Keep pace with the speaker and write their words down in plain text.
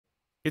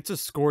It's a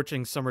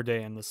scorching summer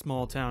day in the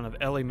small town of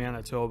Elie,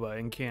 Manitoba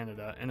in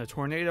Canada, and a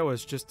tornado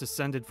has just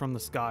descended from the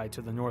sky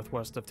to the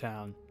northwest of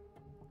town.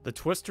 The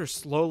twister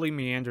slowly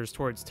meanders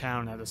towards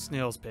town at a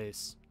snail's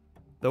pace.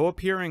 Though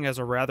appearing as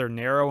a rather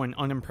narrow and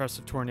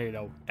unimpressive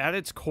tornado, at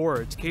its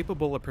core it's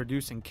capable of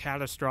producing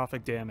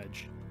catastrophic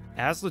damage.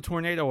 As the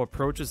tornado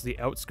approaches the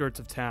outskirts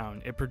of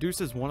town, it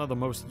produces one of the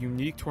most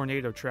unique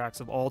tornado tracks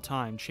of all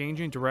time,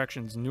 changing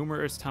directions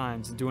numerous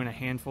times and doing a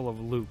handful of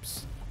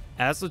loops.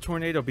 As the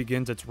tornado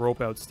begins its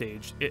rope-out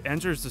stage, it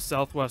enters the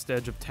southwest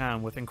edge of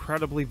town with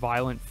incredibly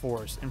violent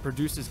force and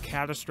produces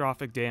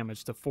catastrophic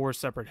damage to 4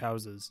 separate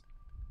houses.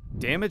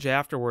 Damage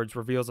afterwards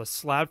reveals a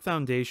slab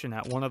foundation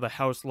at one of the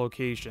house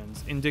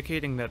locations,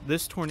 indicating that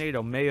this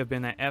tornado may have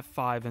been at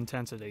F5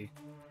 intensity.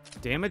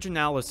 Damage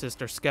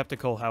analysts are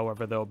skeptical,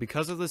 however, though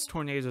because of this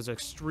tornado's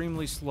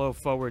extremely slow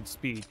forward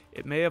speed,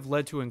 it may have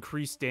led to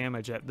increased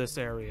damage at this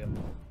area.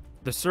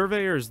 The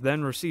surveyors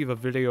then receive a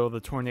video of the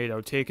tornado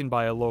taken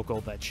by a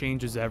local that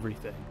changes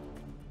everything.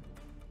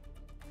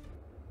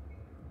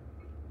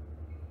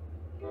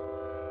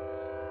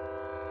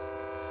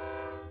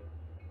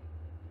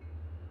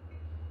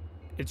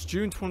 It's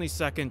June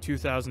 22,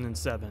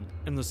 2007,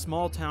 in the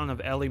small town of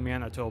Elie,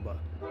 Manitoba.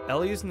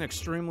 Elie is an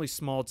extremely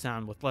small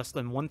town with less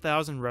than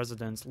 1,000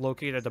 residents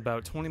located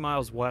about 20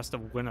 miles west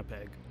of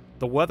Winnipeg.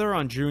 The weather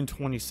on June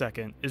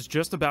 22nd is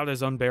just about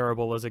as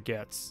unbearable as it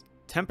gets.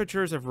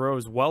 Temperatures have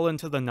rose well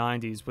into the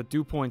 90s with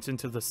dew points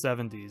into the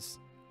 70s.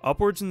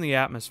 Upwards in the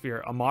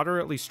atmosphere, a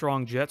moderately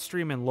strong jet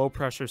stream and low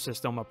pressure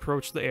system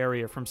approached the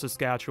area from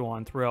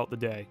Saskatchewan throughout the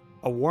day.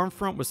 A warm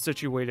front was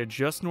situated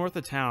just north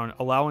of town,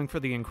 allowing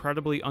for the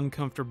incredibly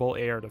uncomfortable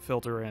air to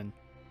filter in.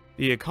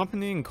 The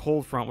accompanying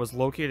cold front was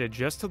located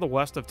just to the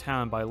west of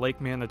town by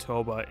Lake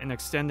Manitoba and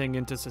extending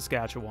into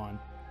Saskatchewan.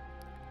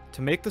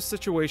 To make the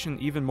situation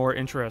even more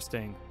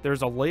interesting,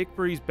 there's a lake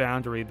breeze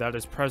boundary that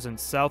is present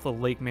south of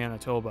Lake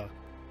Manitoba.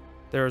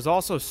 There is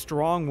also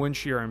strong wind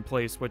shear in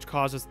place which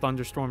causes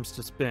thunderstorms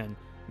to spin,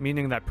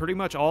 meaning that pretty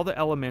much all the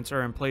elements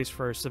are in place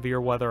for a severe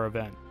weather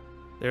event.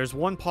 There's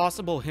one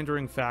possible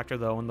hindering factor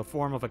though in the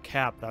form of a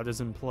cap that is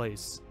in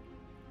place.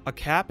 A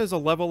cap is a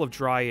level of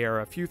dry air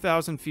a few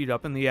thousand feet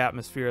up in the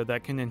atmosphere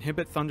that can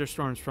inhibit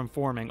thunderstorms from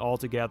forming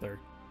altogether.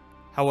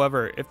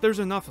 However, if there's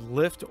enough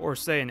lift or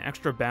say an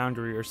extra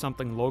boundary or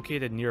something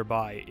located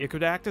nearby, it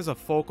could act as a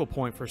focal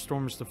point for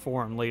storms to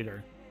form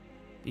later.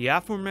 The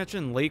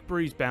aforementioned lake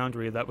breeze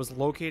boundary that was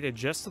located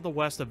just to the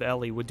west of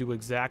Elie would do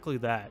exactly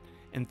that,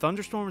 and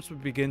thunderstorms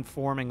would begin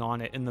forming on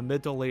it in the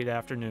mid to late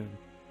afternoon.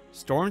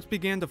 Storms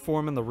began to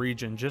form in the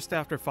region just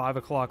after 5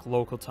 o'clock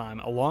local time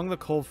along the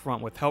cold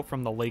front with help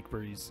from the lake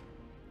breeze.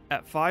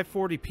 At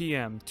 5:40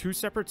 p.m., 2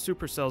 separate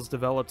supercells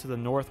developed to the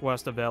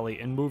northwest of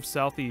Elie and moved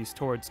southeast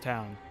towards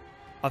town.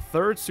 A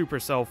third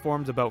supercell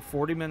formed about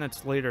 40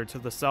 minutes later to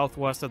the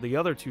southwest of the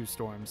other 2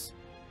 storms.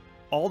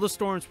 All the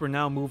storms were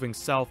now moving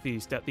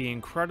southeast at the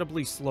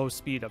incredibly slow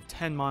speed of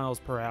 10 miles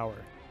per hour.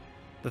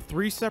 The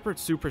 3 separate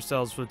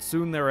supercells would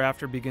soon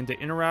thereafter begin to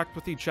interact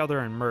with each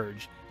other and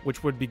merge,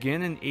 which would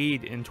begin an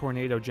aid in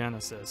tornado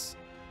genesis.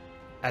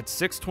 At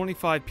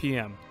 6:25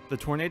 p.m., the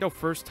tornado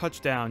first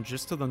touched down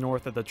just to the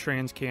north of the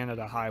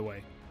Trans-Canada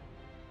Highway.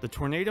 The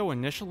tornado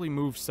initially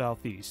moved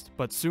southeast,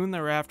 but soon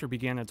thereafter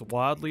began its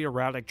wildly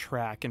erratic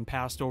track and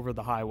passed over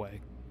the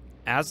highway.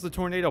 As the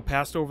tornado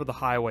passed over the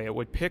highway, it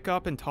would pick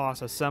up and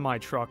toss a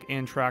semi-truck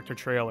and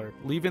tractor-trailer,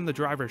 leaving the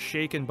driver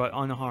shaken but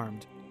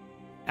unharmed.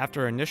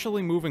 After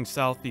initially moving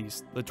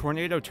southeast, the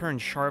tornado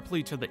turned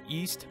sharply to the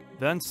east,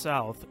 then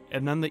south,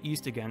 and then the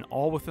east again,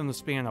 all within the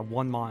span of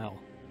 1 mile.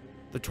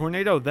 The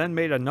tornado then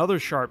made another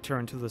sharp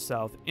turn to the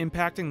south,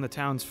 impacting the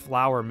town's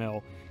flour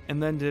mill,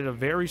 and then did a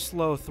very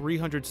slow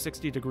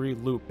 360-degree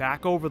loop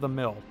back over the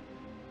mill.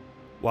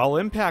 While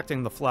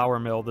impacting the flour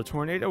mill, the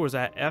tornado was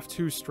at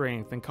F2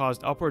 strength and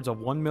caused upwards of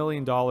 $1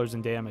 million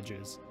in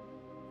damages.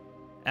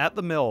 At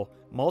the mill,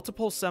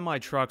 multiple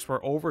semi-trucks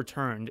were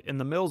overturned and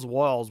the mill's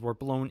walls were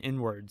blown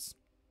inwards.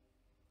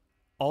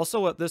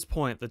 Also at this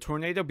point, the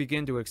tornado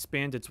began to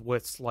expand its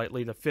width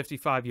slightly to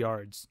 55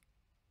 yards.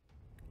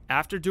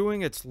 After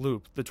doing its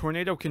loop, the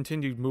tornado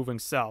continued moving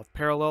south,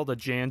 parallel to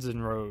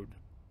Jansen Road.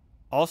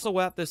 Also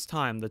at this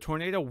time, the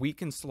tornado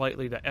weakened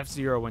slightly to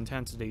F0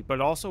 intensity,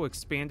 but also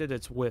expanded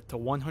its width to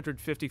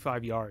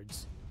 155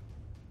 yards.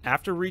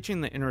 After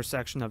reaching the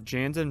intersection of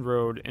Jansen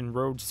Road and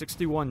Road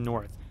 61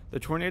 North, the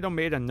tornado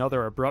made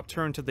another abrupt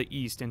turn to the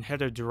east and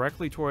headed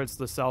directly towards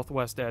the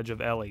southwest edge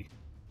of Elie.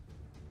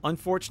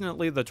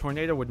 Unfortunately, the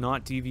tornado would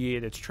not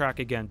deviate its track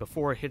again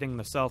before hitting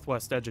the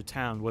southwest edge of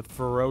town with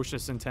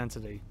ferocious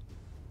intensity.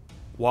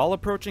 While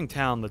approaching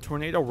town, the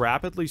tornado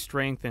rapidly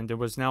strengthened and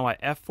was now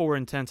at F4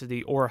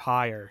 intensity or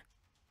higher.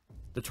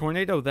 The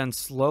tornado then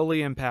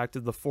slowly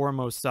impacted the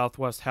foremost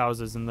southwest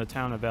houses in the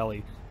town of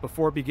Elie,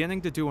 before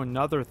beginning to do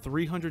another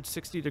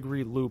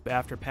 360-degree loop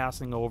after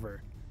passing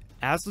over.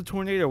 As the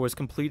tornado was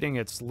completing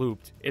its loop,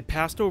 it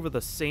passed over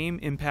the same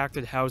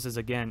impacted houses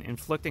again,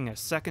 inflicting a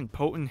second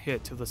potent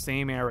hit to the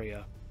same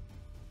area.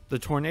 The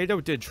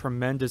tornado did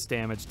tremendous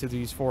damage to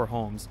these 4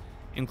 homes,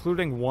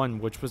 including one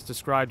which was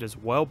described as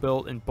well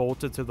built and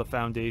bolted to the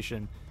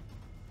foundation.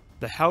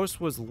 The house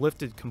was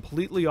lifted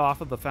completely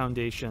off of the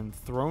foundation,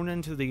 thrown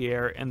into the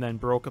air, and then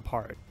broke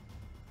apart.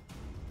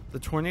 The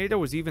tornado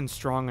was even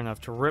strong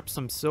enough to rip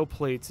some sill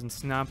plates and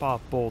snap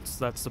off bolts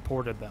that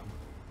supported them.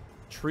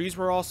 Trees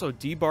were also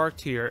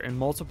debarked here, and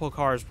multiple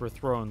cars were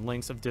thrown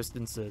lengths of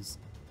distances.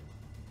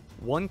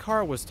 One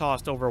car was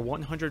tossed over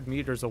 100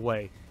 meters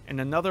away, and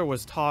another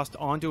was tossed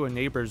onto a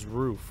neighbor's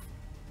roof.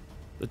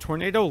 The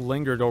tornado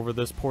lingered over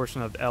this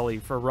portion of Elie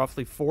for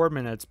roughly 4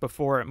 minutes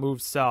before it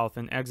moved south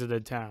and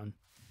exited town.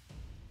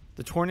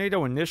 The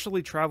tornado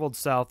initially traveled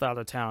south out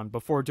of town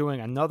before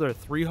doing another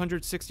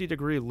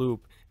 360-degree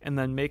loop and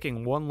then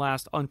making one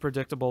last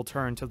unpredictable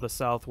turn to the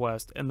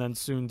southwest and then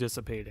soon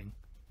dissipating.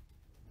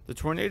 The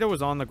tornado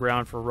was on the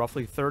ground for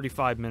roughly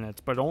 35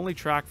 minutes but only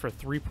tracked for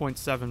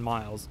 3.7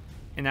 miles,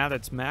 and at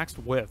its max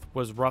width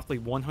was roughly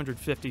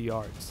 150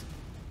 yards.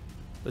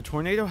 The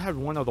tornado had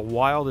one of the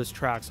wildest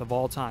tracks of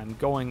all time,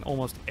 going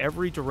almost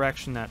every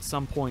direction at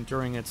some point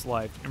during its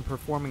life and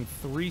performing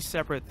 3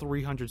 separate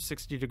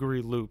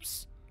 360-degree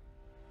loops.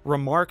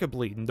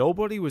 Remarkably,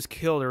 nobody was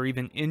killed or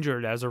even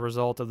injured as a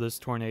result of this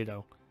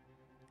tornado.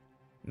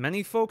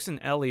 Many folks in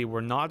Elie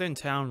were not in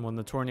town when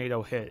the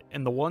tornado hit,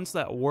 and the ones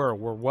that were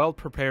well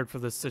prepared for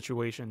this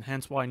situation,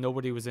 hence why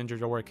nobody was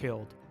injured or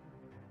killed.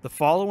 The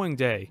following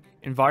day,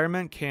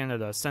 Environment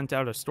Canada sent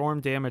out a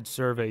storm damage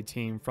survey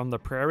team from the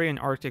Prairie and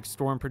Arctic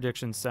Storm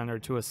Prediction Center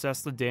to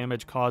assess the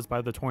damage caused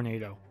by the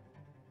tornado.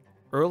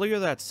 Earlier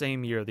that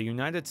same year, the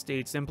United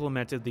States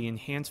implemented the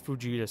Enhanced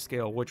Fujita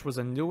Scale, which was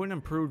a new and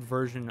improved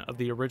version of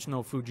the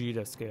original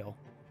Fujita Scale.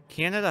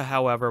 Canada,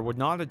 however, would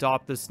not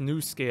adopt this new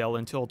scale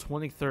until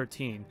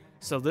 2013,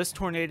 so this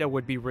tornado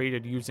would be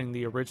rated using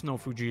the original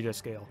Fujita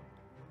Scale.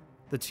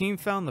 The team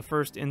found the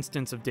first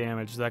instance of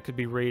damage that could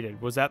be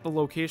rated was at the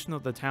location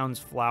of the town's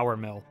flour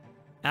mill.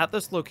 At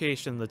this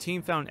location, the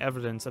team found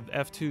evidence of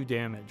F2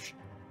 damage.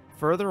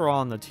 Further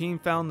on, the team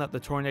found that the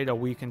tornado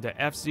weakened to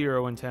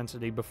F0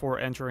 intensity before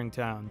entering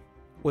town.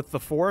 With the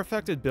 4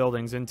 affected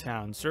buildings in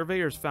town,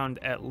 surveyors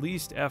found at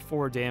least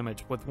F4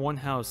 damage, with one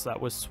house that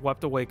was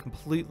swept away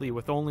completely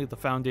with only the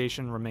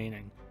foundation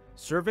remaining.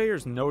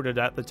 Surveyors noted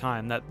at the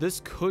time that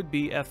this could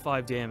be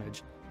F5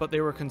 damage, but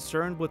they were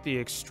concerned with the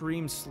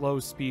extreme slow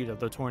speed of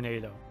the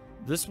tornado.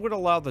 This would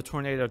allow the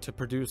tornado to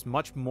produce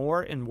much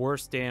more and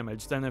worse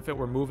damage than if it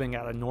were moving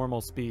at a normal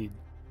speed.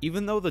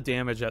 Even though the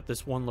damage at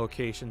this one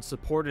location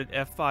supported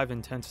F5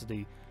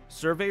 intensity,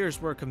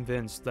 surveyors were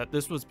convinced that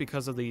this was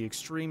because of the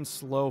extreme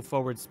slow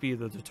forward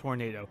speed of the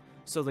tornado,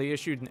 so they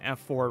issued an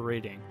F4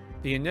 rating.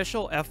 The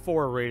initial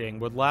F4 rating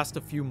would last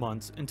a few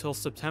months until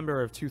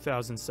September of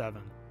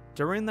 2007.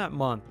 During that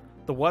month,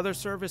 the Weather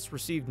Service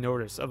received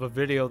notice of a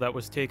video that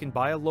was taken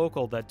by a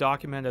local that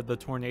documented the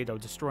tornado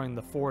destroying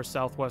the 4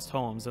 southwest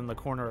homes in the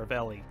corner of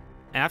Elie.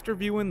 After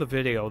viewing the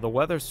video, the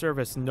Weather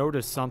Service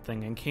noticed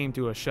something and came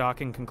to a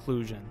shocking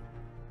conclusion.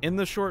 In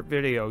the short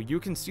video, you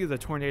can see the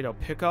tornado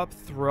pick up,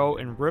 throw,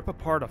 and rip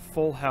apart a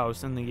full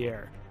house in the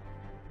air.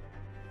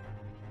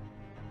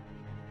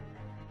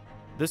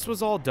 This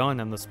was all done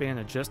in the span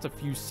of just a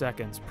few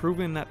seconds,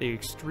 proving that the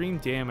extreme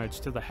damage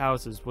to the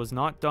houses was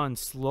not done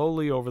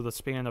slowly over the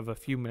span of a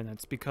few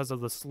minutes because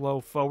of the slow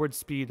forward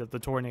speed of the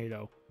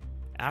tornado.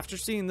 After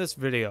seeing this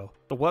video,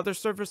 the Weather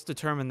Service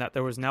determined that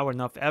there was now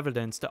enough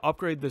evidence to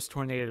upgrade this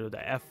tornado to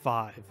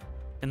F5,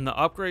 and the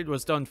upgrade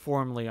was done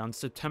formally on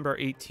September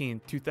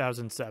 18,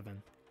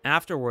 2007.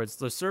 Afterwards,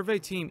 the survey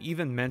team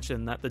even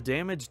mentioned that the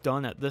damage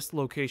done at this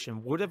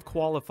location would have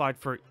qualified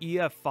for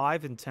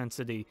EF5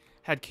 intensity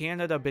had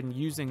Canada been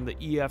using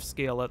the EF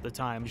scale at the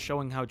time,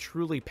 showing how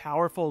truly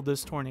powerful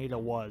this tornado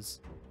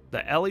was.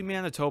 The Elie,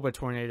 Manitoba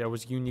tornado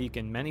was unique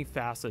in many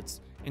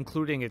facets,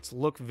 including its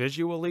look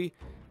visually,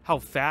 how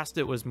fast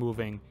it was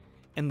moving,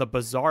 and the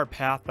bizarre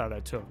path that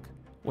it took.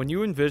 When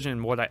you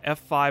envision what a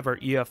F5 or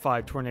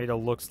EF5 tornado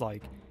looks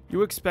like,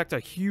 you expect a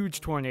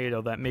huge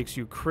tornado that makes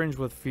you cringe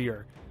with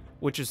fear,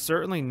 which is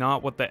certainly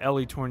not what the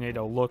Elie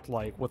tornado looked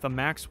like, with a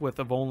max width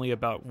of only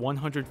about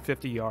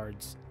 150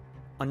 yards.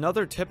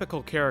 Another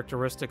typical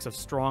characteristics of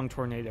strong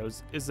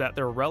tornadoes is that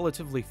they're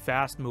relatively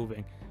fast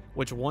moving,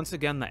 which once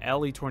again the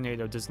Elie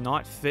tornado does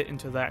not fit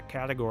into that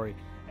category,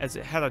 as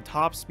it had a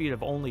top speed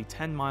of only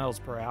 10 miles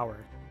per hour.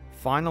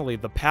 Finally,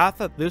 the path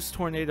that this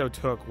tornado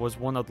took was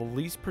one of the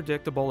least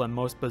predictable and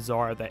most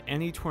bizarre that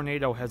any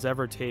tornado has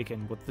ever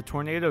taken, with the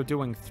tornado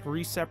doing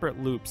 3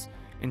 separate loops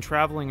and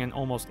traveling in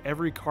almost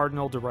every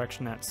cardinal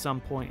direction at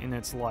some point in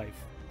its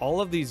life.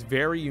 All of these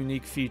very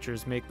unique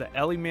features make the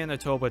Elie,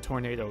 Manitoba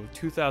tornado of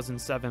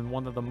 2007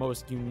 one of the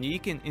most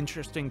unique and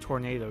interesting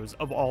tornadoes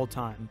of all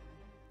time.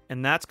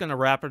 And that's going to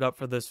wrap it up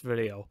for this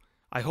video.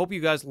 I hope you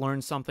guys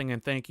learned something,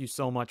 and thank you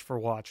so much for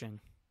watching.